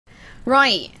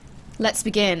Right, let's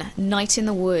begin. Night in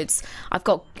the woods. I've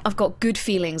got good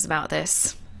feelings about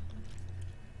this.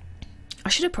 I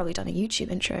should have probably done a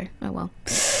YouTube intro. Oh well.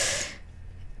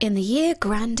 In the year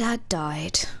Grandad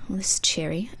died, well, this is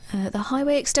cheery, the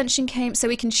highway extension came, so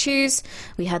we can choose.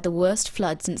 We had the worst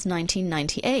flood since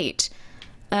 1998.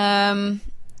 I'm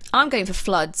going for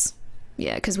floods.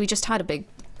 Yeah, because we just had a big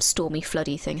stormy,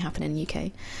 floody thing happen in the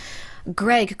UK.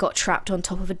 Greg got trapped on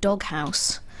top of a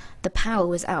doghouse. The power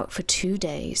was out for 2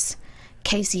 days.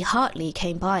 Casey Hartley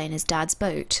came by in his dad's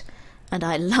boat, and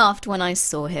I laughed when I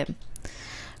saw him.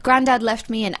 Grandad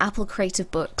left me an apple crate of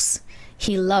books.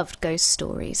 He loved ghost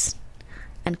stories,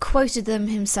 and quoted them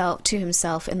to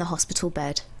himself in the hospital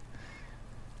bed.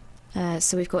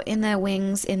 So we've got in their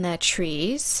wings, in their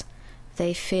trees.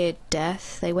 They feared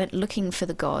death. They went looking for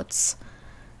the gods.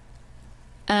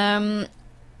 I'm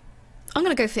going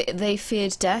to go for they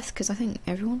feared death, because I think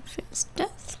everyone fears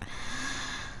death.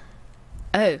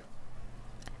 Oh.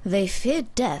 They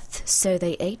feared death, so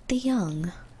they ate the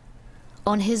young.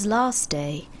 On his last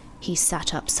day, he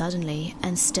sat up suddenly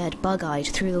and stared bug-eyed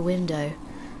through the window.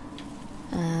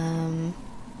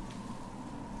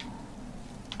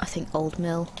 I think Old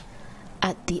Mill.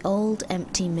 At the old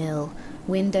empty mill,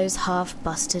 windows half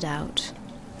busted out.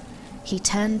 He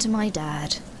turned to my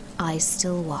dad, eyes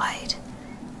still wide.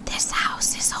 "This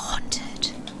house is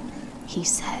haunted," he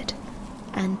said,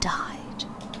 and died.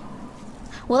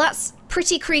 Well, that's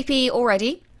pretty creepy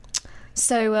already.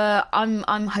 So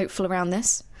I'm hopeful around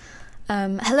this.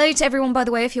 Hello to everyone, by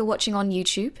the way, if you're watching on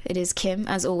YouTube. It is Kim,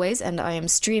 as always, and I am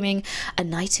streaming A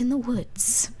Night in the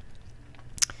Woods.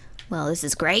 Well, this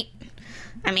is great.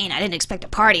 I mean, I didn't expect a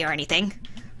party or anything,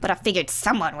 but I figured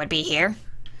someone would be here.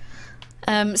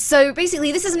 So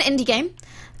basically, this is an indie game,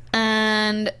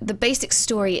 and the basic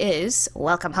story is,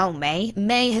 welcome home, May.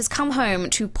 May has come home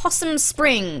to Possum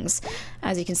Springs,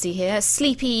 as you can see here, a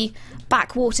sleepy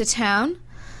backwater town.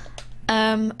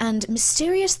 And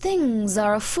mysterious things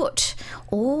are afoot.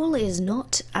 All is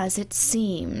not as it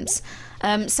seems.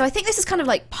 So I think this is kind of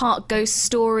like part ghost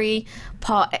story,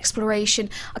 part exploration.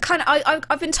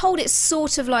 I've been told it's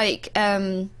sort of like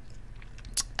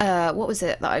what was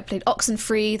it that I played?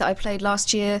 Oxenfree that I played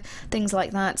last year, things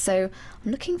like that. So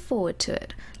I'm looking forward to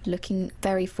it. Looking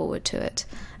very forward to it.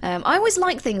 I always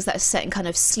like things that are set in kind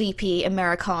of sleepy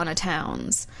Americana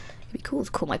towns. It'd be cool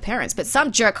to call my parents, but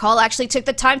some jerkhole actually took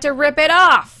the time to rip it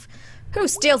off. Who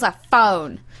steals a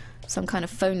phone? Some kind of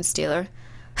phone stealer.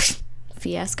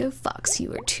 Fiasco Fox,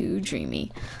 you are too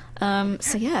dreamy.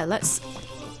 So yeah, let's...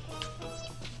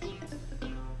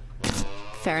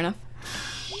 Fair enough.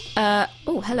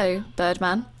 Oh, hello,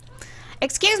 Birdman.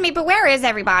 Excuse me, but where is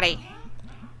everybody?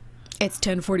 It's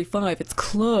 10:45, it's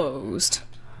closed.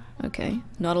 Okay,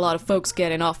 not a lot of folks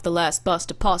getting off the last bus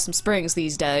to Possum Springs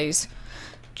these days.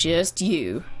 Just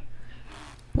you.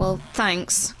 Well,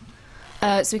 thanks.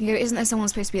 So we can go, isn't there someone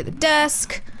supposed to be at the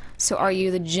desk? So are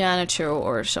you the janitor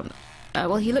or something?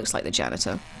 Well, he looks like the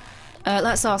janitor.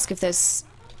 Let's ask if there's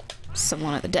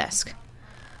someone at the desk.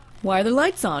 Why are the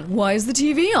lights on? Why is the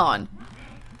TV on?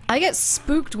 I get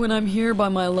spooked when I'm here by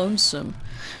my lonesome.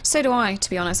 So do I, to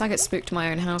be honest. I get spooked in my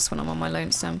own house when I'm on my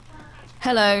lonesome.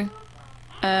 Hello.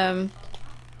 Gotta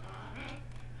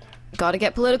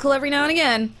get political every now and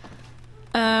again.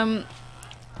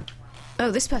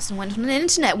 Oh, this person went on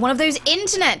an one of those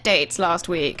internet dates last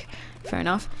week. Fair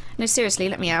enough. No, seriously,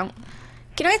 let me out.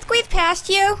 Can I squeeze past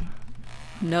you?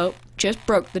 Nope, just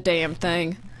broke the damn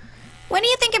thing. When do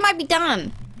you think it might be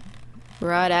done?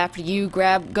 Right after you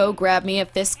go grab me a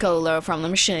fist cola from the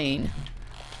machine.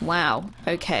 Wow,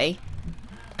 okay.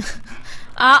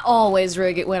 I always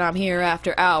rig it when I'm here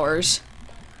after hours.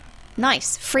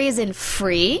 Nice. Free as in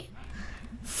free?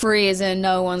 Free as in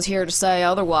no one's here to say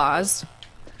otherwise.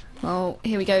 Well,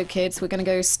 here we go, kids. We're gonna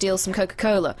go steal some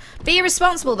Coca-Cola. Be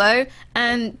responsible, though,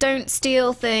 and don't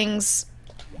steal things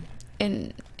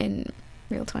in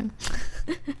real time.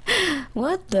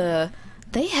 What the...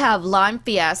 They have Lime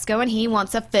Fiasco and he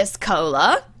wants a fist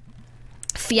cola.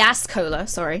 Fiascola,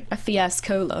 sorry. A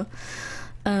fiascola.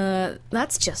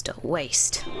 That's just a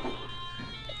waste.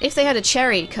 If they had a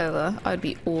cherry cola, I'd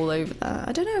be all over that.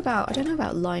 I don't know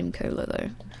about lime cola though.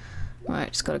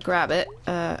 Right, just gotta grab it.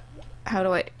 How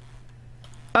do I...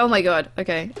 Oh my god,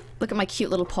 okay. Look at my cute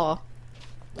little paw.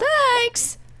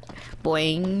 Thanks!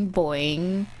 Boing,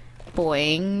 boing,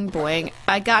 boing, boing.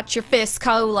 I got your fist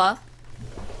cola.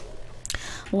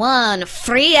 One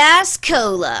free-ass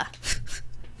cola.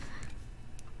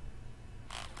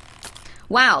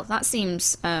 Wow, that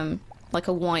seems like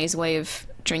a wise way of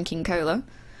drinking cola.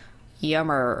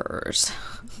 Yummers.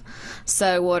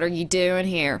 So what are you doing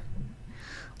here?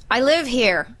 I live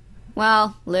here.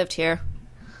 Well, lived here.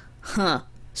 Huh.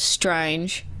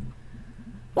 Strange.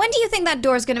 When do you think that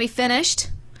door's gonna be finished?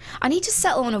 I need to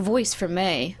settle on a voice for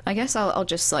May. I guess I'll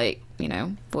just, like, you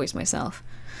know, voice myself.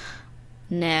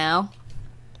 Now.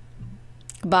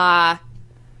 Bye.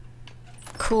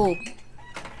 Cool.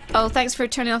 Oh, thanks for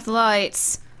turning off the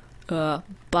lights.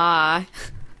 Bye.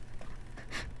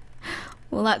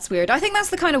 Well, that's weird. I think that's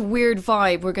the kind of weird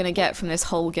vibe we're gonna get from this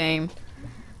whole game.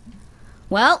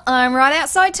 Well, I'm right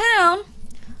outside town.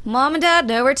 Mom and Dad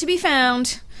nowhere to be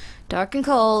found. Dark and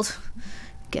cold.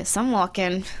 Guess I'm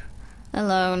walking.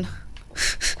 Alone.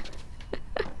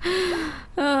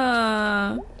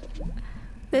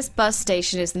 This bus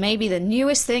station is maybe the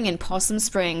newest thing in Possum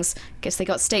Springs. Guess they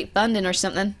got state funding or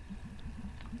something.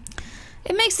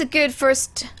 It makes a good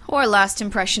first or last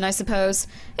impression, I suppose,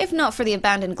 if not for the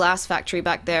abandoned glass factory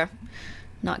back there.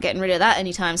 Not getting rid of that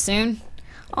anytime soon.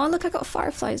 Oh, look, I got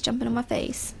fireflies jumping on my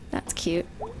face. That's cute.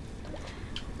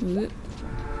 Ooh.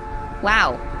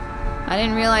 Wow. I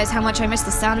didn't realize how much I missed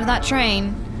the sound of that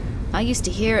train. I used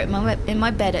to hear it in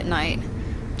my bed at night,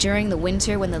 during the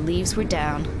winter when the leaves were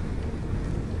down.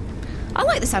 I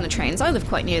like the sound of trains. I live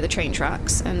quite near the train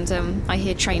tracks, and I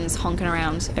hear trains honking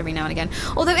around every now and again.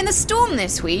 Although in the storm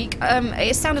this week,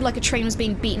 it sounded like a train was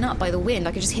being beaten up by the wind.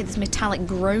 I could just hear this metallic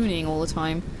groaning all the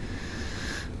time.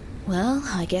 Well,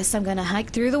 I guess I'm gonna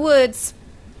hike through the woods.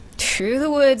 Through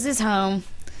the woods is home.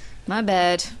 My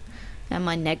bed. And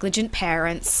my negligent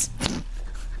parents.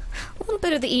 A little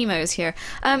bit of the emos here.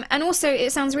 And also,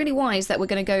 it sounds really wise that we're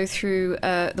gonna go through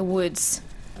the woods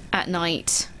at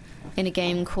night in a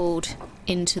game called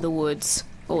Into the Woods,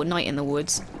 or Night in the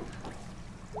Woods.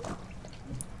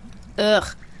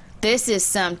 Ugh, this is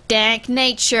some dank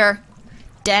nature.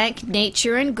 Dank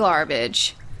nature and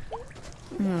garbage.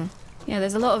 Yeah,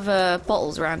 there's a lot of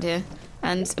bottles around here,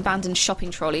 and abandoned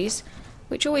shopping trolleys,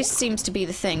 which always seems to be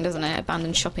the thing, doesn't it?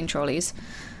 Abandoned shopping trolleys.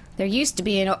 There used to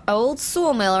be an old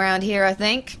sawmill around here, I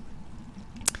think.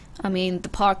 I mean, the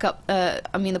park up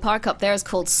there is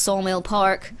called Sawmill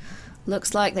Park.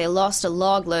 Looks like they lost a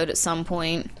log load at some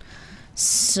point.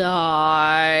 So,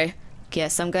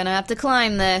 guess I'm gonna have to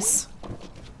climb this.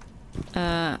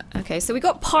 Okay, so we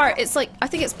got part, it's like, I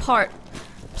think it's part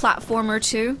platformer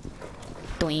too.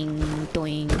 Doing,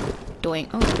 doing, doing.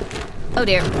 Oh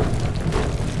dear.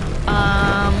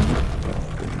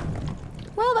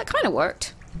 Well, that kind of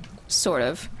worked. Sort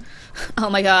of. Oh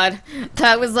my god,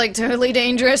 that was like totally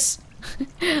dangerous.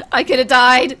 I could have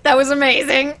died. That was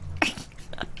amazing.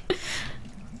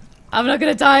 I'm not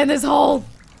gonna die in this hole.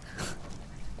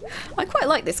 I quite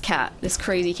like this cat, this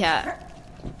crazy cat.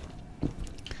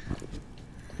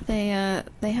 They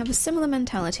have a similar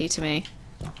mentality to me.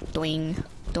 Doing,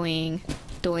 doing,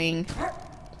 doing.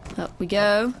 Up we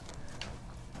go.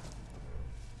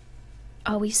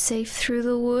 Are we safe through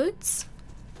the woods?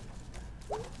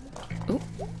 Ooh.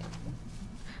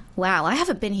 Wow, I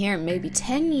haven't been here in maybe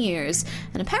 10 years,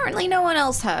 and apparently no one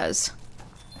else has.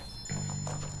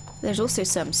 There's also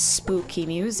some spooky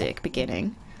music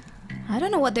beginning. I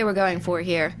don't know what they were going for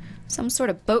here. Some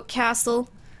sort of boat castle.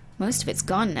 Most of it's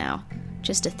gone now.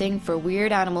 Just a thing for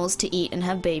weird animals to eat and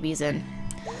have babies in.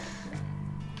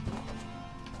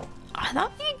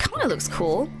 That kind of looks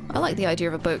cool. I like the idea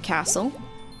of a boat castle.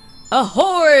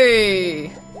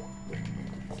 Ahoy!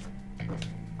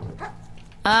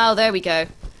 Oh, there we go.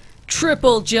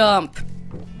 Triple jump!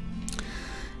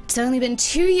 It's only been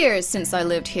 2 years since I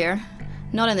lived here.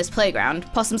 Not in this playground.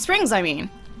 Possum Springs, I mean.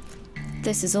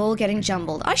 This is all getting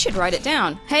jumbled. I should write it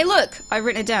down. Hey, look! I've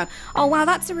written it down. Oh, wow,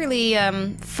 that's a really,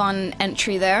 fun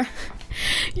entry there.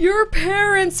 Your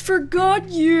parents forgot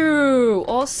you!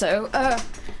 Also,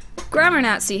 grammar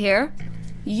Nazi here.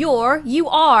 You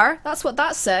are. That's what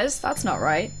that says. That's not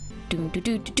right.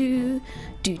 Do-do-do-do-do.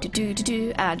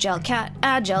 Do-do-do-do-do. Agile cat.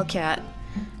 Agile cat.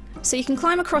 So you can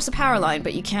climb across a power line,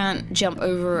 but you can't jump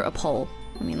over a pole.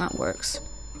 I mean, that works.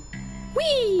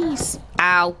 Whee!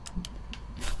 Ow.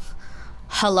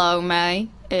 Hello, May.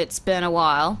 It's been a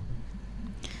while.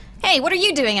 Hey, what are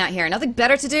you doing out here? Nothing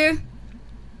better to do?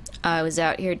 I was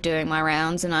out here doing my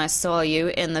rounds, and I saw you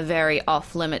in the very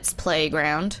off-limits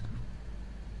playground.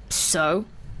 So?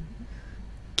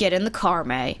 Get in the car,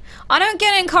 May. I don't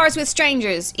get in cars with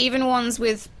strangers, even ones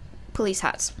with police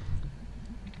hats.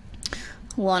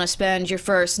 Want to spend your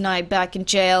first night back in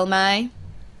jail, May?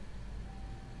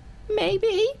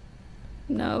 Maybe.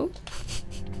 No.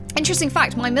 Interesting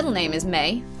fact, my middle name is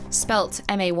May, spelt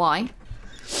M-A-Y.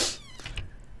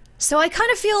 So I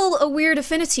kind of feel a weird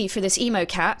affinity for this emo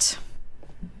cat.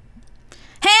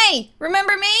 Hey!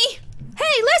 Remember me?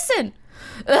 Hey, listen!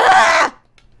 Ah!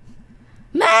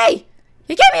 May!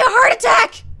 You gave me a heart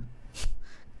attack!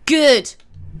 Good.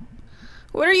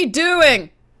 What are you doing?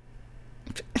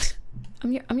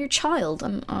 I'm your child.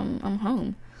 I'm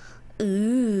home.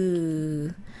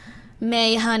 Ooh.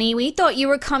 May, honey, we thought you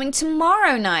were coming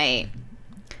tomorrow night.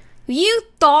 You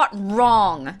thought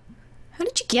wrong. How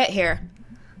did you get here?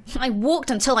 I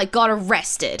walked until I got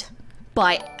arrested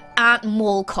by Aunt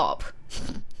Mole Cop.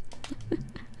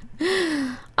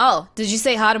 Oh, did you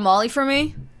say hi to Molly for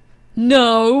me?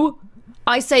 No.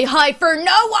 I say hi for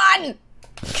no one.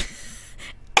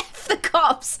 F the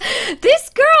cops. This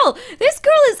girl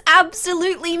is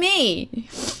absolutely me.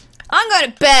 I'm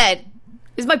going to bed.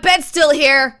 Is my bed still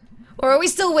here? Or are we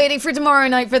still waiting for tomorrow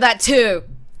night for that too?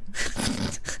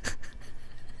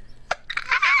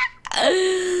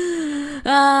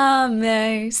 Ah,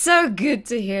 May. So good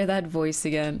to hear that voice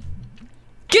again.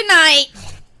 Good night!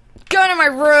 Go to my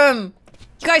room!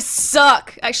 You guys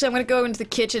suck! Actually, I'm gonna go into the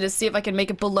kitchen to see if I can make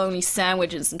a bologna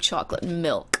sandwich and some chocolate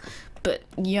milk. But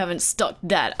you haven't stocked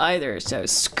that either, so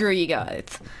screw you guys.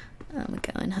 I'm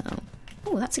going home.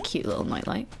 Oh, that's a cute little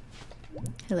nightlight.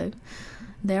 Hello.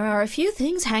 There are a few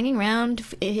things hanging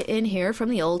around in here from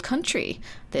the old country.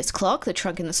 This clock, the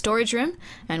trunk in the storage room,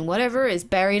 and whatever is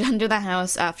buried under the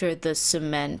house after the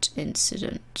cement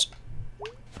incident.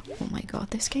 Oh my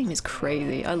god, this game is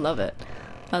crazy. I love it.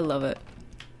 I love it.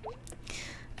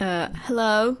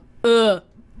 Hello? Ugh.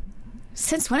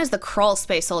 Since when is the crawl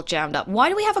space all jammed up? Why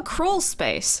do we have a crawl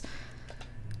space?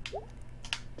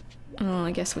 Oh, I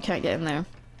guess we can't get in there.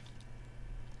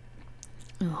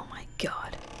 Oh my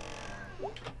god.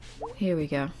 Here we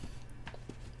go.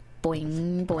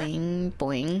 Boing, boing,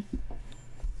 boing.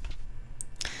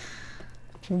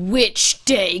 Witch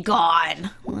day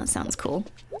gone! Well, that sounds cool.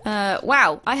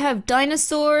 Wow, I have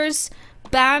dinosaurs,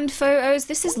 band photos.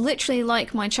 This is literally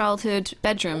like my childhood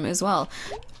bedroom as well.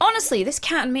 Honestly, this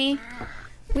cat and me,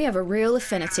 we have a real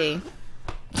affinity.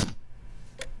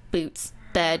 Boots,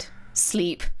 bed,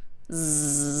 sleep.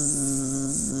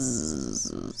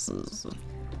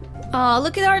 Oh,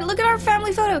 look at our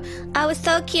family photo. I was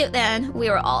so cute then. We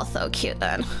were all so cute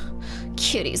then.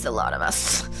 Cuties, a lot of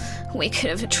us. We could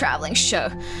have a traveling show.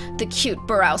 The cute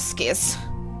Borowskis.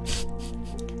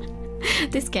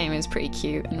 This game is pretty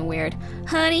cute and weird.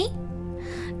 Honey,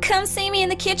 come see me in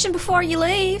the kitchen before you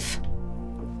leave.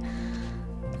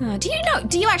 Do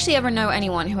you actually ever know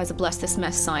anyone who has a bless this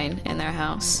mess sign in their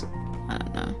house? I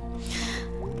don't know.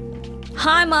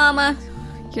 Hi, Mama.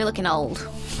 You're looking old.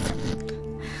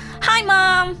 Hi,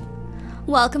 Mom!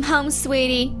 Welcome home,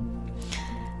 sweetie.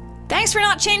 Thanks for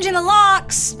not changing the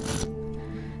locks!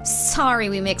 Sorry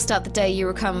we mixed up the day you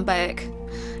were coming back.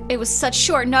 It was such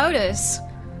short notice.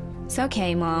 It's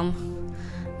okay, Mom.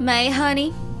 May,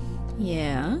 honey?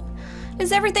 Yeah?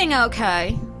 Is everything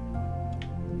okay?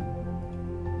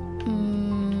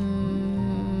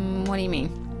 What do you mean?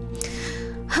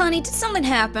 Honey, did something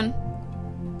happen?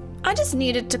 I just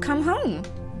needed to come home.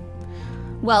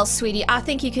 Well, sweetie, I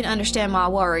think you can understand my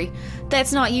worry.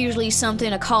 That's not usually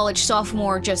something a college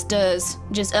sophomore just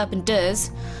up and does.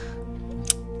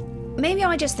 Maybe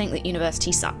I just think that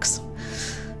university sucks.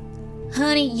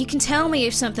 Honey, you can tell me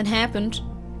if something happened.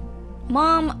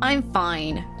 Mom, I'm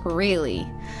fine. Really.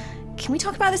 Can we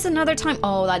talk about this another time?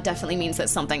 Oh, that definitely means that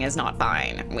something is not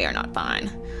fine. We are not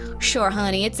fine. Sure,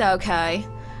 honey, it's okay.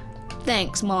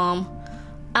 Thanks, Mom.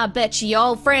 I bet you your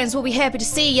old friends will be happy to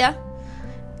see ya.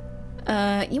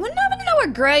 You wouldn't happen to know where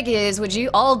Greg is, would you?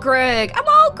 Old Greg. I'm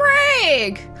old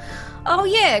Greg! Oh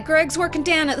yeah, Greg's working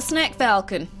down at the Snack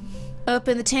Falcon. Up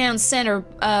in the town center,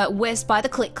 west by the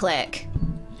Click Clack.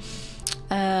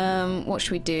 What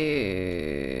should we do?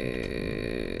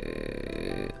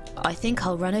 I think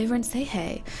I'll run over and say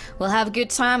hey. We'll have a good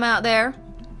time out there.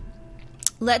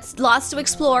 Lots to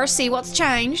explore, see what's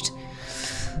changed.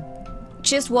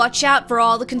 Just watch out for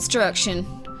all the construction.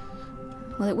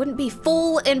 Well, it wouldn't be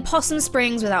full in Possum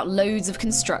Springs without loads of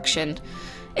construction.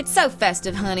 It's so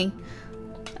festive, honey.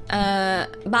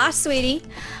 Bye, sweetie.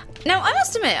 Now, I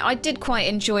must admit, I did quite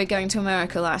enjoy going to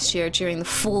America last year during the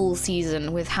fall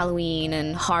season with Halloween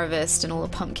and harvest and all the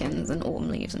pumpkins and autumn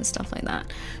leaves and stuff like that.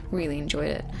 Really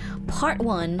enjoyed it. Part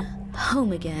 1,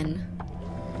 home again.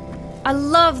 I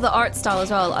love the art style as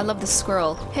well. I love the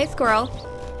squirrel. Hey, squirrel.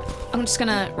 I'm just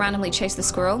gonna randomly chase the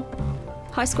squirrel.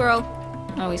 Hi, squirrel.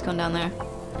 Oh, he's gone down there.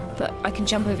 But I can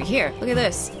jump over here. Look at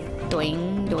this.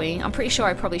 Doing, doing. I'm pretty sure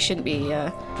I probably shouldn't be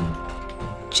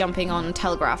jumping on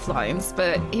telegraph lines,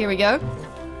 but here we go.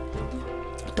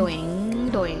 Doing,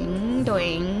 doing,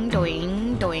 doing,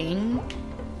 doing, doing.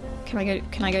 Can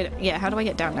I go, yeah, how do I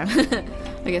get down now?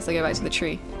 I guess I'll go back to the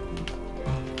tree.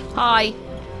 Hi.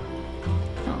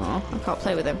 Oh, I can't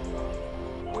play with him.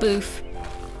 Boof.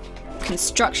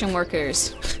 Construction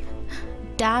workers.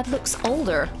 Dad looks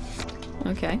older.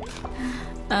 Okay.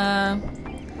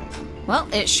 Well,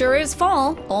 it sure is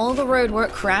fall. All the road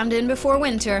work crammed in before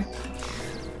winter.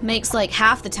 Makes like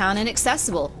half the town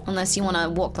inaccessible, unless you want to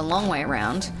walk the long way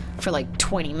around for like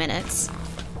 20 minutes.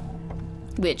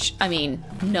 Which, I mean,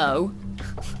 no.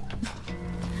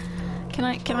 Can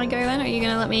I go then? Are you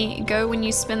gonna let me go when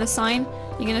you spin the sign?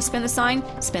 You gonna spin the sign?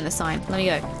 Spin the sign. Let me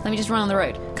go. Let me just run on the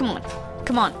road. Come on.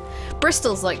 Come on.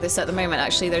 Bristol's like this at the moment,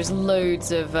 actually. There's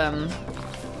loads of,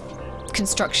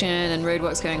 construction and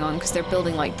roadworks going on because they're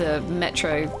building like the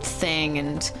metro thing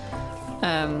and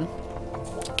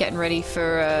getting ready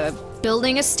for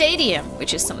building a stadium,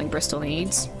 which is something Bristol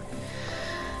needs.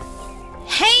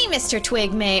 Hey, Mr.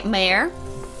 Twig Mayor.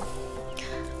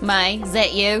 May, is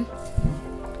that you?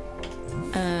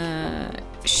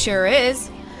 Sure is.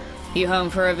 You home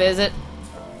for a visit?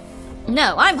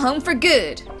 No, I'm home for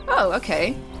good. Oh,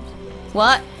 okay.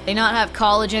 What? They not have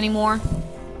college anymore?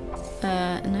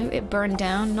 No, it burned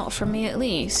down. Not for me, at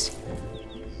least.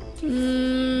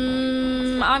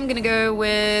 I'm gonna go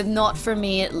with not for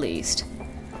me, at least.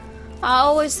 I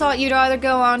always thought you'd either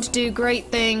go on to do great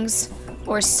things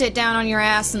or sit down on your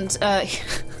ass and,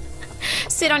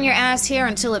 sit on your ass here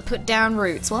until it put down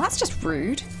roots. Well, that's just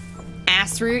rude.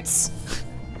 Ass roots.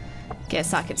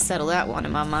 Guess I could settle that one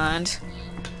in my mind.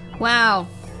 Wow.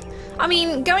 I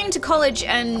mean, going to college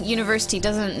and university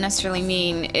doesn't necessarily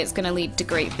mean it's going to lead to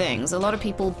great things. A lot of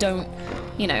people don't,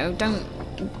 you know,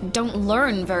 don't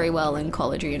learn very well in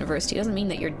college or university. It doesn't mean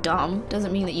that you're dumb.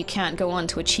 Doesn't mean that you can't go on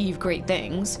to achieve great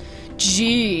things.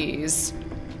 Jeez.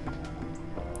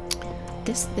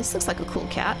 This looks like a cool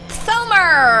cat.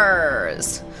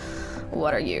 Thomers!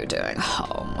 What are you doing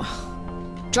home?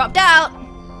 Dropped out!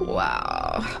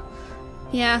 Wow.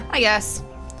 Yeah, I guess.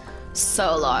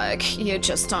 So, like, you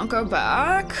just don't go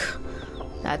back?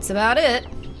 That's about it.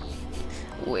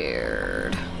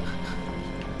 Weird.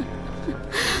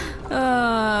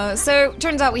 So,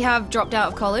 turns out we have dropped out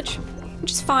of college,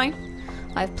 which is fine.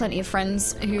 I have plenty of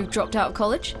friends who've dropped out of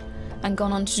college and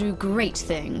gone on to do great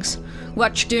things.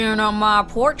 What you doing on my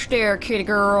porch there, kitty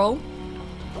girl?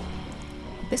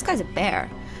 This guy's a bear.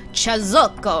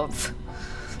 Chazukov.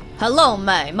 Hello,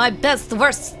 May, my best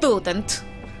worst student.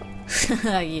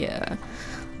 Yeah.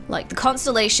 Like the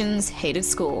constellations hated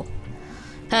school.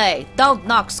 Hey, don't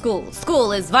knock school.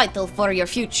 School is vital for your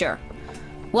future.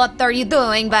 What are you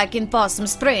doing back in Possum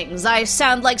Springs? I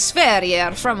sound like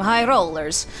Sverrier from High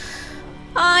Rollers.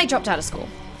 I dropped out of school.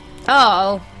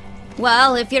 Oh.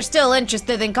 Well, if you're still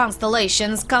interested in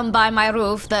constellations, come by my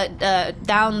roof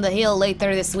down the hill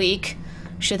later this week.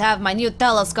 Should have my new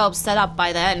telescope set up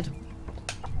by then.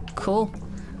 Cool.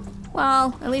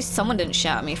 Well, at least someone didn't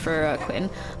shout at me for quitting.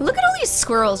 Look at all these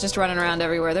squirrels just running around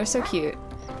everywhere. They're so cute.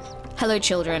 Hello,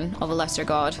 children of a lesser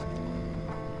god.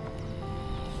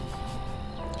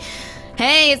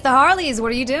 Hey, it's the Harleys.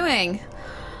 What are you doing?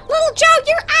 Little Joe,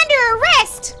 you're under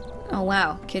arrest! Oh,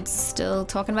 wow. Kids still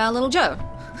talking about Little Joe.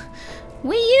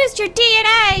 We used your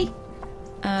DNA!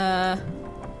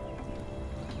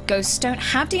 Ghosts don't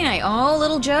have DNA. Oh,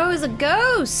 Little Joe is a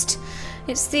ghost.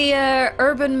 It's the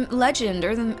urban legend,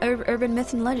 or the urban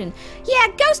myth and legend. Yeah,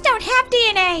 ghosts don't have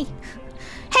DNA.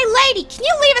 Hey, lady, can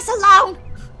you leave us alone?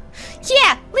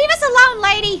 Yeah, leave us alone,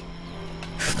 lady.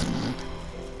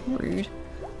 Rude.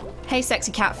 Hey,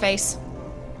 sexy cat face.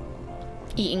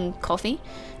 Eating coffee.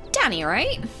 Danny,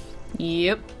 right?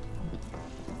 Yep.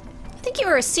 I think you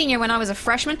were a senior when I was a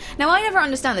freshman. Now, I never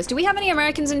understand this. Do we have any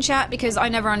Americans in chat? Because I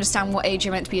never understand what age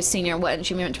you're meant to be a senior, what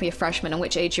age you're meant to be a freshman, and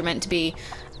which age you're meant to be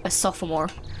a sophomore.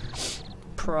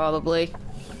 Probably.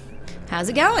 How's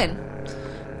it going?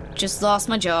 Just lost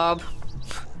my job.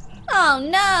 Oh,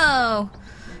 no!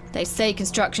 They say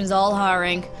construction's all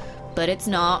hiring, but it's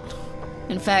not.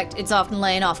 In fact, it's often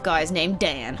laying off guys named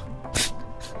Dan.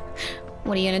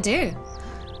 What are you gonna do?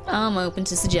 I'm open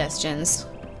to suggestions.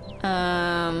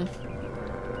 Don't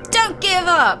give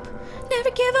up!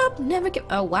 Never give up, never give...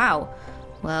 Oh, wow.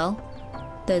 Well,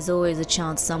 there's always a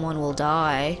chance someone will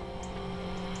die.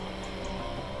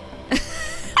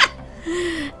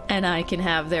 And I can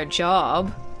have their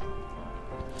job.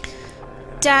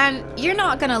 Dan, you're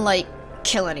not gonna, like,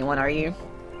 kill anyone, are you?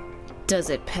 Does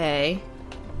it pay?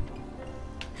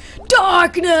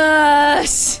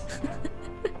 Darkness!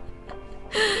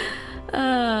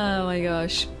 Oh my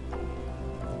gosh.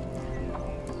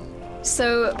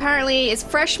 So apparently it's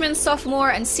freshman,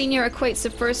 sophomore, and senior equates to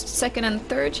first, second, and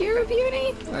third year of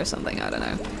uni? Or something, I don't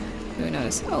know. Who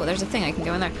knows? Oh, there's a thing I can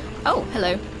go in there. Oh,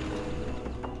 hello.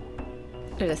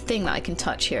 There's a thing that I can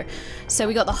touch here. So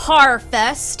we got the Horror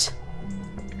Fest.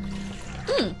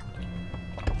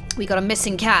 We got a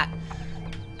missing cat.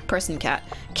 Person cat.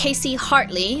 Casey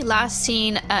Hartley, last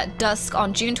seen at dusk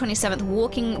on June 27th,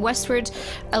 walking westward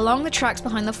along the tracks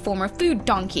behind the former food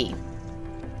donkey.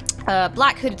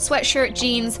 Black hooded sweatshirt,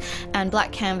 jeans, and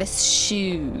black canvas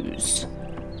shoes.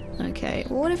 Okay,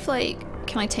 what if, like,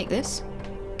 can I take this?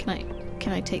 Can I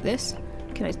take this?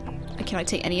 Can I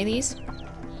take any of these?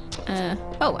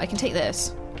 Oh, I can take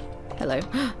this. Hello.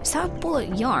 Is that a ball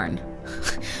of yarn?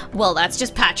 Well, that's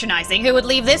just patronizing. Who would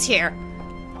leave this here?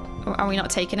 Or are we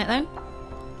not taking it then?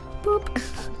 Boop.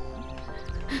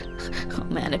 Oh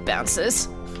man, it bounces.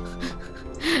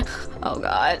 Oh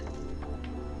god.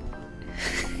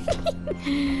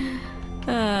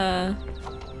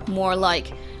 More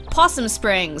like Possum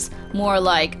Springs. More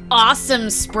like Awesome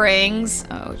Springs.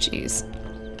 Oh jeez.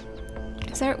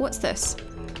 Is there, what's this?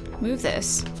 Move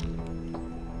this.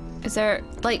 Is there,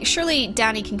 like, surely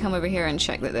Danny can come over here and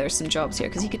check that there's some jobs here,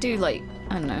 because he could do, like,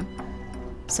 I don't know,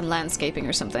 some landscaping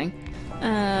or something.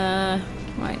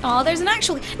 Right. Oh, there's an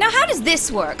actual, now how does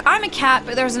this work? I'm a cat,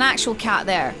 but there's an actual cat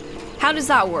there. How does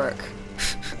that work?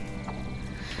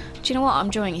 Do you know what I'm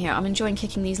enjoying here? I'm enjoying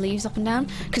kicking these leaves up and down,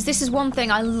 because this is one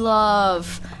thing I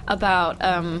love about,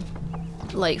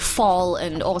 like, fall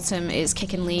and autumn is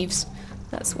kicking leaves.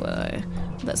 That's what I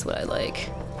like.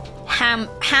 Ham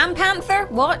panther?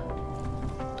 What?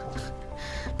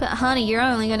 But honey, you're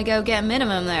only gonna go get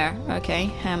minimum there. Okay,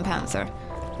 ham panther.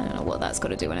 I don't know what that's got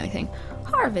to do with anything.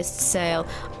 Harvest sale.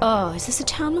 Oh, is this a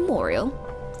town memorial?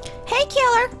 Hey,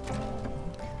 killer.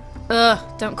 Ugh,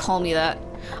 don't call me that.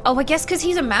 Oh, I guess because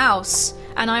he's a mouse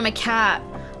and I'm a cat.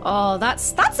 Oh,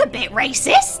 that's a bit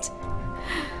racist.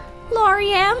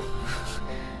 Laurie M.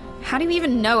 How do you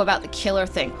even know about the killer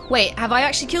thing? Wait, have I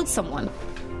actually killed someone?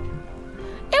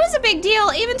 It was a big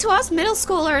deal, even to us middle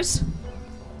schoolers.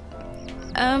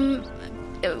 And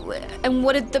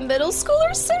what did the middle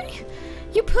schoolers say?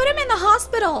 You put him in the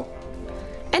hospital,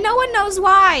 and no one knows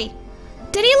why.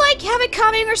 Did he, like, have it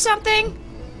coming or something?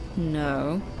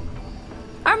 No.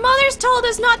 Our mothers told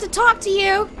us not to talk to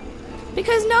you,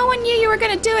 because no one knew you were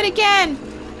gonna do it again.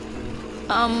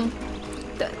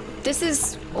 This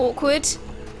is awkward.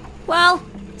 Well,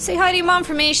 say hi to your mom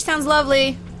for me, she sounds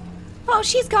lovely. Oh,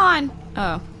 she's gone.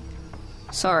 Oh.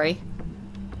 Sorry.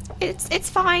 It's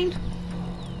fine.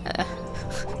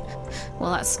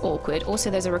 Well, that's awkward. Also,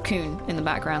 there's a raccoon in the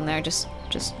background there, just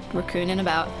raccooning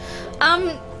about.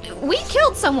 We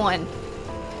killed someone.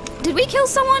 Did we kill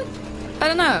someone? I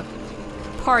don't know.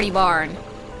 Party barn.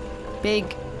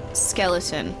 Big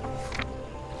skeleton.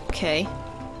 Okay.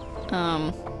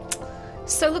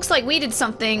 So it looks like we did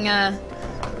something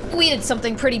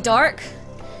pretty dark.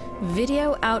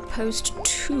 Video Outpost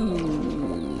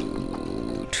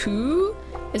 2. 2?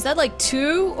 Is that like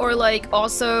 2? Or like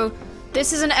also,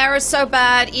 this is an error so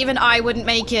bad, even I wouldn't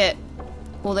make it.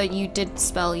 Although you did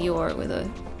spell your with a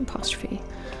apostrophe.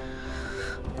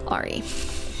 Ari.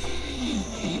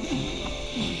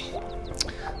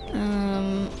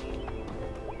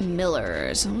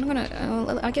 Millers. I'm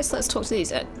gonna, I guess let's talk to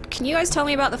these. Can you guys tell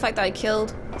me about the fact that I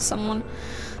killed someone?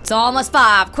 It's almost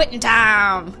 5, quitting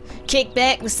time. Kick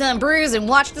back with some brews and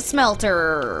watch the smelters.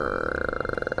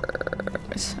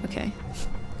 Okay.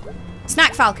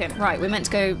 Snack Falcon. Right, we're meant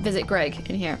to go visit Greg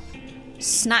in here.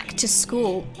 Snack to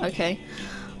school. Okay.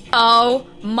 Oh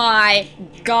my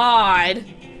god.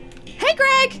 Hey,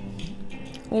 Greg!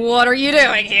 What are you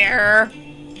doing here?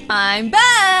 I'm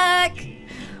back!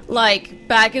 Like,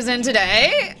 back as in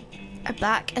today?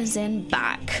 Back as in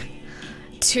back.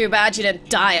 Too bad you didn't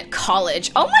die at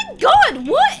college. Oh my god,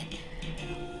 what?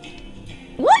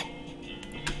 What?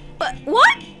 But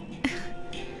what?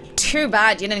 Too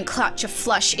bad you didn't clutch a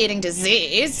flesh-eating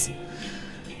disease.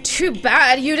 Too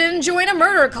bad you didn't join a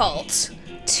murder cult.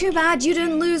 Too bad you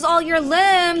didn't lose all your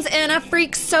limbs in a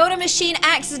freak soda machine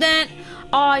accident.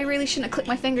 Oh, I really shouldn't have clicked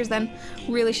my fingers then.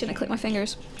 Really shouldn't have clicked my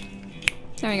fingers.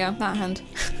 There we go, that hand.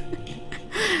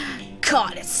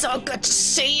 God, it's so good to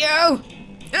see you.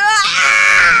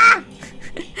 Ah!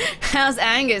 How's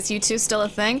Angus? You two still a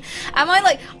thing? Am I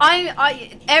like,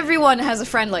 everyone has a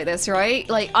friend like this, right?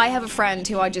 Like, I have a friend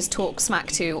who I just talk smack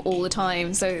to all the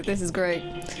time, so this is great.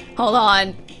 Hold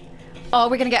on. Oh,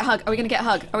 we're gonna get a hug. Are we gonna get a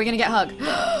hug? Are we gonna get a hug?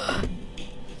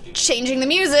 Changing the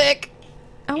music.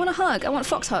 I want a hug. I want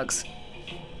fox hugs.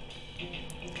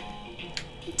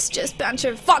 It's just a bunch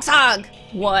of fox hug.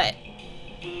 What?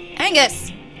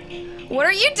 Angus! What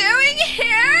are you doing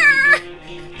here?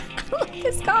 I love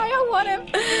this guy. I want him.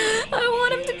 I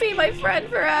want him to be my friend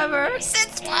forever.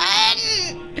 Since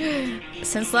when?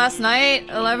 Since last night,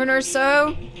 11 or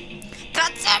so.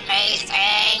 That's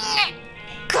amazing.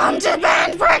 Come to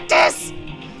band practice.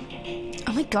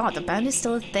 Oh my god, the band is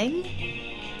still a thing?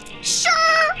 Sure.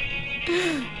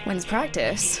 When's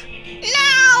practice?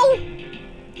 Now!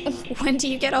 When do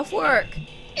you get off work?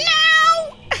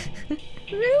 Now!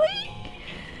 Really?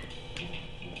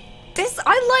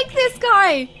 I like this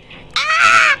guy!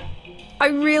 Ah! I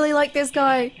really like this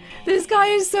guy. This guy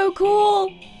is so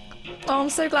cool. Oh, I'm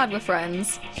so glad we're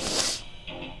friends.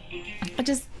 I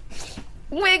just...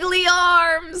 Wiggly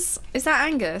arms! Is that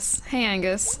Angus? Hey,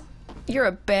 Angus. You're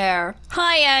a bear.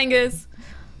 Hi, Angus.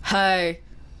 Hey,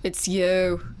 it's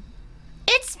you.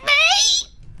 It's me!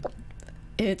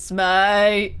 It's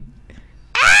me.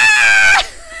 Ah!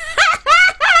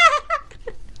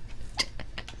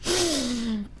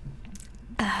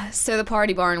 So the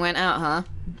party barn went out, huh?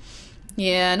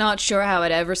 Yeah, not sure how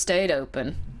it ever stayed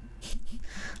open.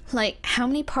 Like, how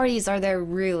many parties are there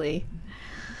really?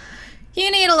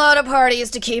 You need a lot of parties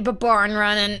to keep a barn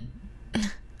running.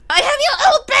 I have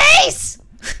your old base!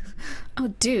 Oh,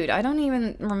 dude, I don't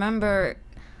even remember.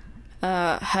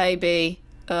 Hey, B.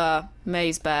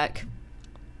 May's back.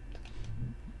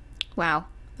 Wow.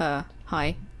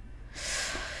 Hi.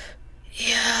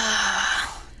 Yeah.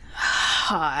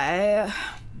 Hi.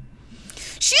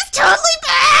 She's totally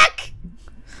back!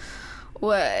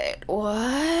 Wait,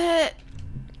 what?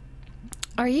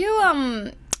 Are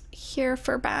you, here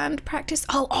for band practice?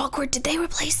 Oh, awkward. Did they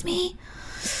replace me?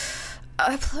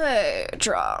 I play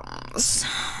drums.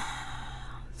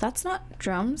 That's not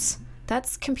drums.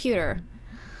 That's computer.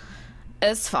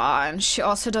 It's fine. She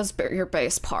also does your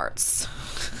bass parts.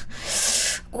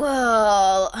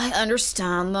 Well, I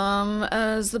understand them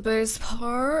as the bass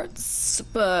parts,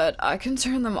 but I can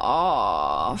turn them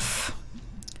off.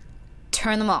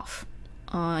 Turn them off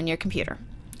on your computer.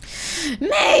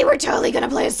 May, we're totally gonna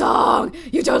play a song.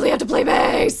 You totally have to play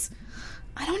bass.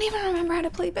 I don't even remember how to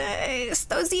play bass.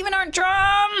 Those even aren't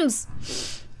drums.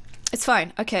 It's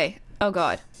fine. Okay. Oh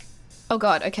god. Oh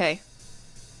god. Okay.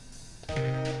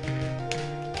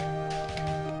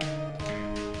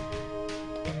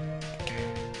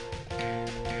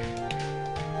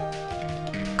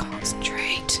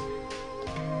 Concentrate.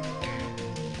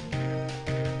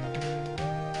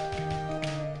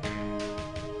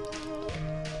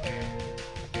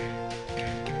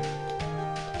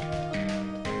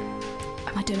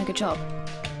 Am I doing a good job?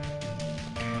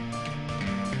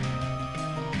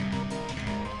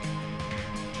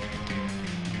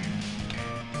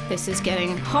 This is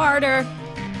getting harder.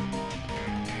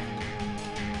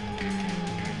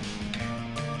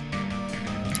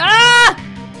 Ah!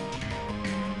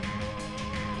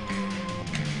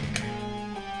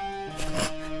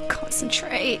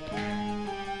 Concentrate.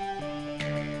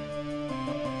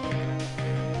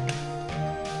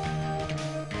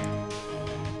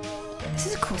 This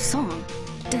is a cool song.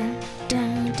 Dun,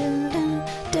 dun, dun, dun,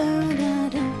 dun, dun,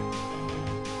 dun.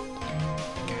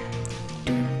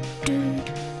 Dun, dun.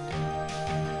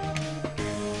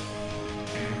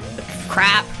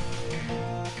 Crap.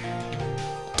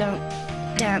 Don't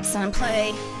dance and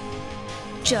play.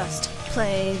 Just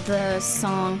play the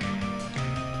song.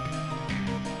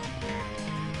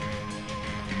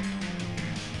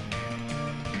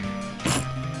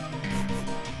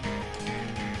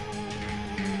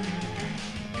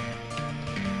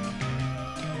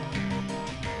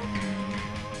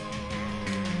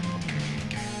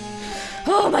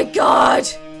 Oh my god!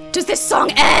 Does this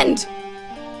song end?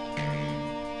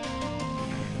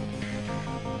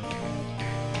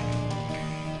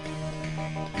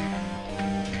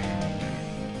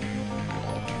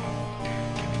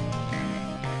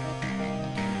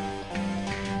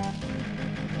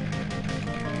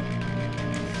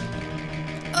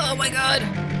 Oh my god!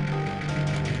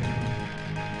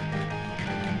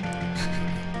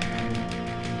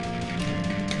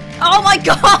 Oh my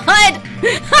god!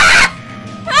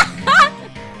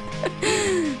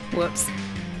 Whoops.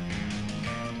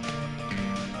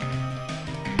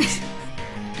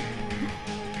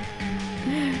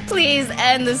 Please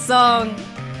end the song.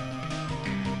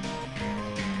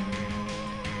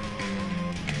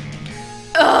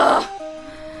 Ugh.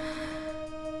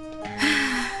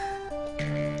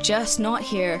 Just not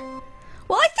here.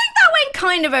 Well, I think that went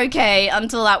kind of okay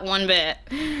until that one bit.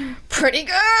 Pretty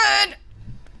good.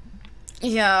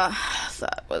 Yeah,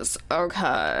 that was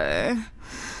okay.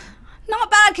 Not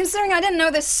bad considering I didn't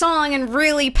know this song and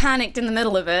really panicked in the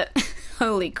middle of it.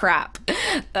 Holy crap.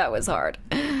 That was hard.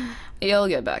 You'll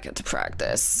get back into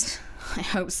practice. I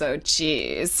hope so.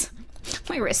 Jeez.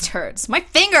 My wrist hurts. My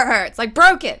finger hurts. I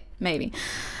broke it. Maybe.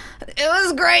 It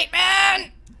was great,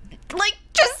 man. Like,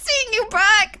 just seeing you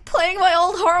back, playing my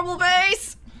old horrible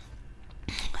bass.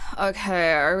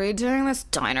 Okay, are we doing this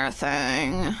diner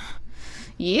thing?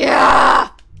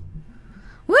 Yeah!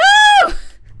 Woo!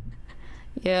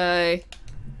 Yay.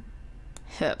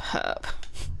 Hip hip.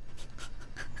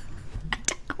 I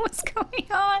don't know what's going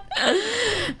on.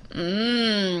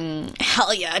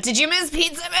 Hell yeah. Did you miss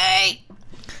pizza, mate?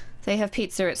 They have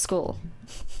pizza at school.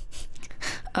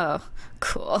 Oh,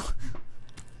 cool.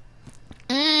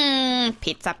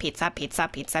 Pizza, pizza, pizza,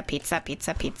 pizza, pizza,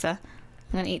 pizza, pizza.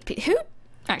 I'm gonna eat pizza. Who?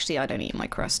 Actually, I don't eat my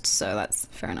crust, so that's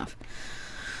fair enough.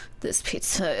 This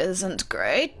pizza isn't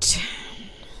great.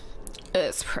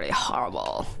 It's pretty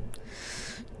horrible.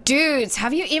 Dudes,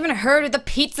 have you even heard of the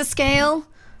pizza scale?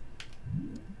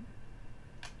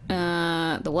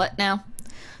 The what now?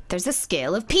 There's a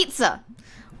scale of pizza.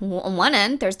 On one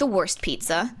end, there's the worst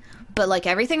pizza, but like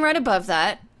everything right above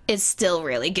that is still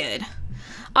really good.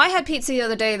 I had pizza the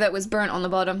other day that was burnt on the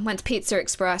bottom. Went to Pizza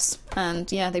Express, and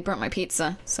yeah, they burnt my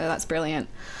pizza, so that's brilliant.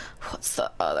 What's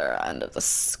the other end of the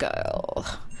scale?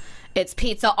 It's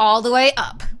pizza all the way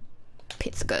up.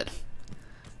 Pizza good.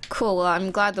 Cool, well,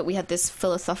 I'm glad that we had this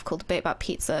philosophical debate about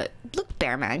pizza. Look,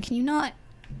 Bearman, can you not...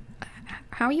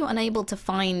 How are you unable to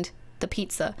find the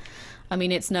pizza? I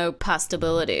mean, it's no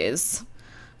pastabilities.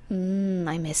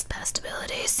 I missed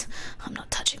pastabilities. I'm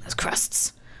not touching those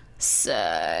crusts.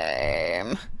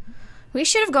 Same. We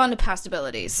should have gone to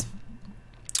Pastabilities.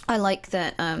 I like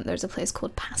that there's a place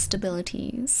called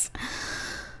Pastabilities.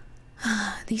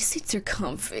 These seats are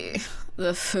comfy.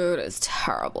 The food is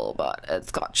terrible, but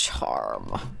it's got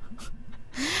charm.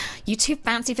 You too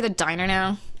fancy for the diner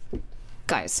now?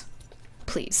 Guys,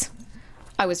 please.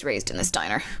 I was raised in this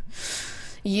diner.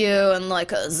 You and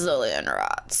like a zillion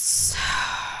rats.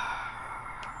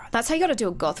 That's how you gotta do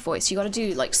a goth voice. You gotta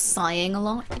do like sighing a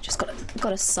lot. You just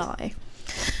gotta sigh.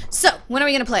 So, when are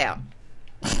we gonna play out?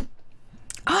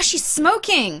 Oh, she's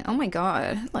smoking! Oh my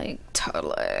god. Like,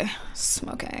 totally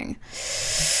smoking.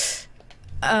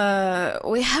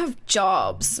 We have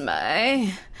jobs,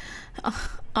 May.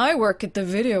 I work at the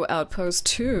video outpost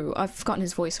too. I've forgotten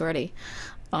his voice already.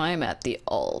 I'm at the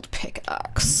old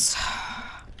pickaxe.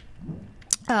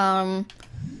 Yeah,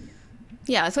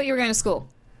 I thought you were going to school.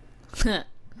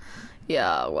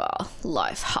 Yeah, well,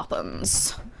 life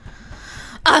happens.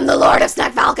 I'm the Lord of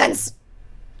Snack Falcons!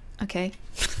 Okay.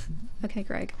 Okay,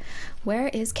 Greg. Where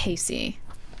is Casey?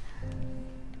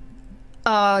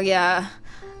 Oh, yeah.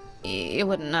 You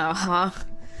wouldn't know, huh?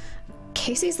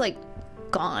 Casey's, like,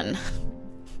 gone.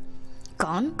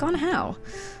 Gone? Gone how?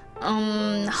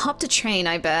 Hopped a train,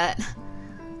 I bet.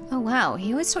 Oh, wow.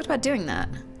 He always talked about doing that.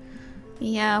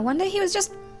 Yeah, one day he was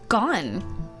just gone.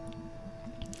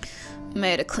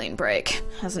 Made a clean break.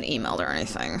 Hasn't emailed or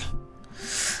anything.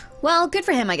 Well, good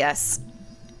for him, I guess.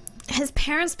 His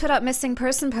parents put up missing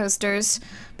person posters,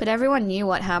 but everyone knew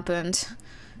what happened.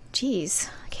 Jeez,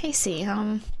 Casey,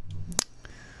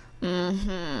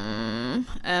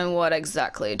 And what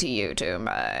exactly do you do,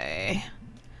 May?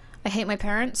 I hate my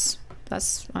parents.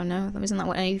 That's, I don't know, isn't that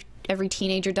what every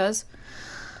teenager does?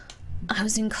 I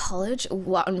was in college.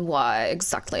 What and why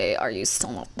exactly are you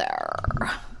still not there?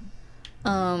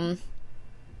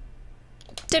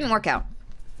 Didn't work out.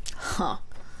 Huh.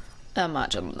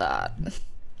 Imagine that.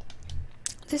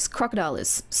 This crocodile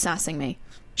is sassing me.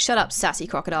 Shut up, sassy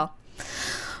crocodile.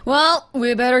 Well,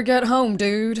 we better get home,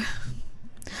 dude.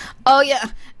 Oh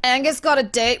yeah, Angus got a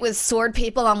date with sword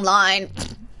people online.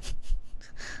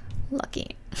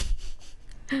 Lucky.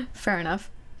 Fair enough.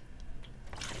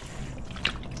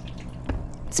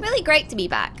 It's really great to be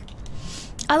back.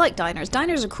 I like diners.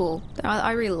 Diners are cool.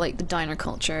 I really like the diner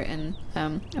culture in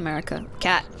America.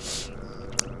 Cat.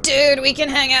 Dude, we can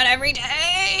hang out every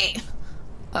day!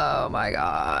 Oh my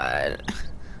god.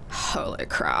 Holy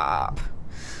crap.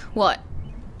 What?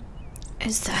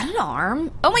 Is that an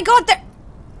arm? Oh my god,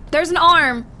 there's an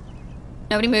arm!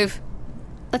 Nobody move.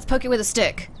 Let's poke it with a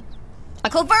stick. I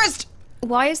call first!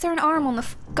 Why is there an arm on the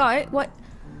guy? What?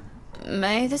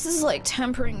 May, this is like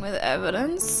tampering with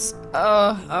evidence.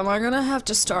 Am I gonna have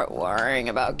to start worrying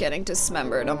about getting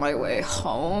dismembered on my way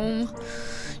home?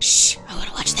 Shh, I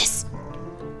wanna watch this.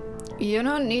 You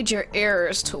don't need your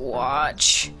ears to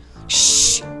watch.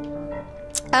 Shh.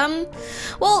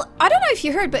 Well, I don't know if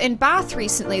you heard, but in Bath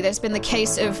recently there's been the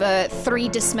case of 3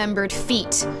 dismembered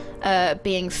feet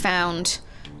being found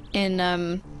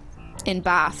in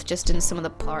Bath, just in some of the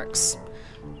parks.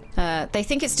 They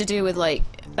think it's to do with like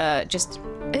just,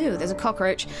 ooh, there's a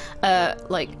cockroach.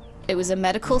 Like it was a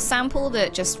medical sample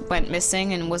that just went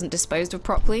missing and wasn't disposed of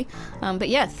properly. But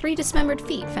yeah, 3 dismembered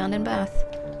feet found in Bath.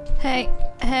 Hey.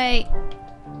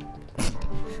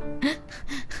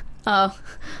 Oh,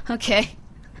 okay.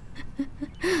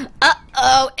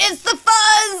 Uh-oh, it's the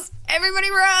fuzz! Everybody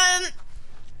run!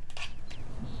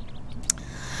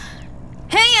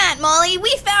 Hey, Aunt Molly,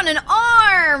 we found an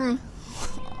arm!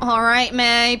 Alright,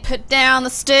 May, put down the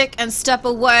stick and step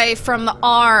away from the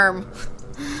arm.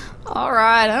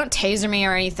 Alright, don't taser me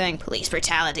or anything. Police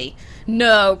brutality.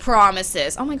 No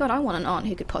promises. Oh my god, I want an aunt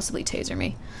who could possibly taser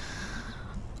me.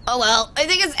 Oh well, I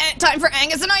think it's time for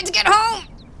Angus and I to get home.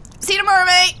 See you tomorrow,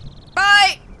 mate.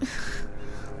 Bye.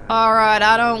 Alright,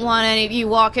 I don't want any of you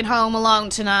walking home alone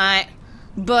tonight.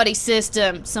 Buddy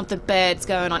system. Something bad's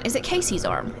going on. Is it Casey's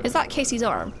arm? Is that Casey's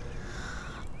arm?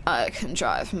 I can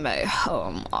drive May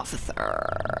home,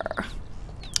 officer.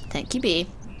 Thank you, B.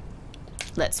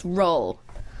 Let's roll.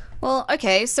 Well,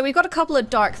 okay, so we've got a couple of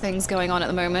dark things going on at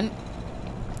the moment.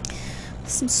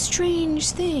 Some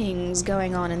strange things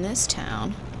going on in this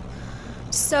town.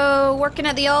 So, working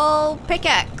at the old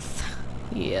pickaxe.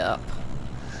 Yep.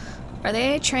 Are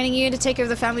they training you to take over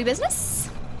the family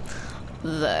business?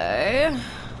 They?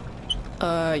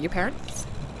 Your parents?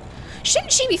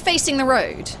 Shouldn't she be facing the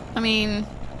road? I mean...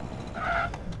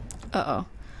 Uh-oh.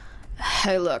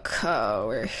 Hey, look,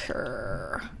 we're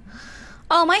here.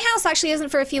 Oh, my house actually isn't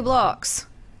for a few blocks.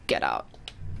 Get out.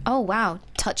 Oh, wow.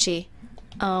 Touchy.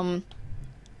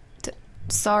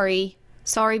 Sorry.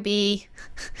 Sorry, B.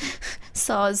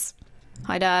 Soz.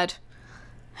 Hi, Dad.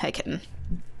 Hey, kitten.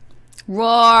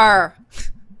 Roar!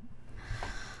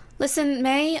 Listen,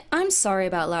 May, I'm sorry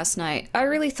about last night. I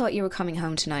really thought you were coming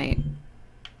home tonight.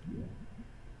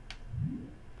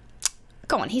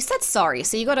 Go on, he said sorry,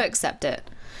 so you gotta accept it.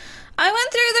 I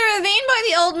went through the ravine by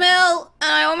the old mill,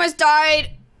 and I almost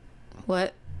died.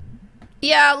 What?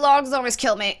 Yeah, logs almost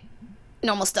killed me.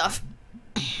 Normal stuff.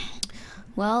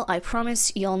 Well, I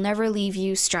promise you'll never leave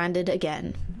you stranded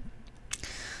again.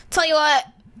 Tell you what,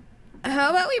 how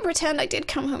about we pretend I did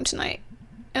come home tonight,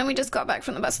 and we just got back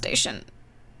from the bus station.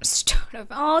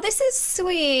 Oh, this is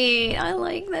sweet. I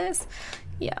like this.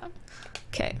 Yeah.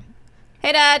 Okay.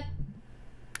 Hey, Dad.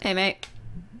 Hey, mate.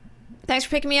 Thanks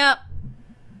for picking me up.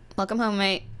 Welcome home,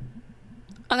 mate.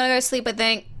 I'm gonna go to sleep, I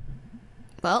think.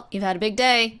 Well, you've had a big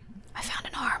day. I found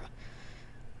an arm.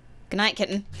 Good night,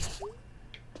 kitten.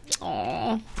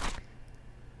 Aww.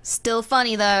 Still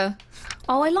funny, though.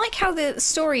 Oh, I like how the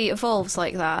story evolves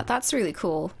like that. That's really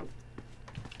cool.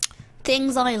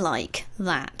 Things I like.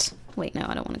 That. Wait, no,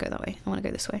 I don't want to go that way. I want to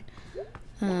go this way.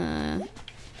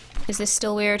 Is this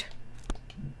still weird?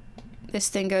 This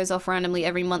thing goes off randomly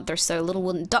every month or so. A little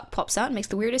wooden duck pops out and makes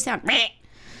the weirdest sound.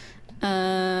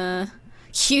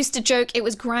 Used to joke it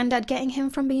was Granddad getting him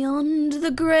from beyond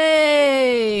the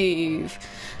grave.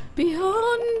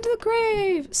 Beyond the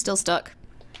grave. Still stuck.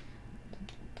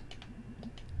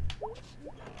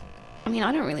 I mean,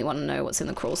 I don't really want to know what's in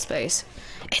the crawl space.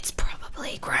 It's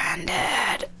probably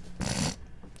Granddad.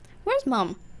 Where's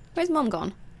Mum? Where's Mum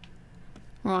gone?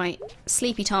 Right.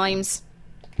 Sleepy times.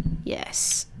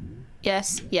 Yes.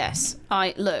 Yes, yes.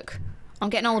 Look, I'm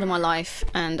getting old in my life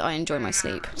and I enjoy my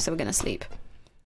sleep, so we're gonna sleep.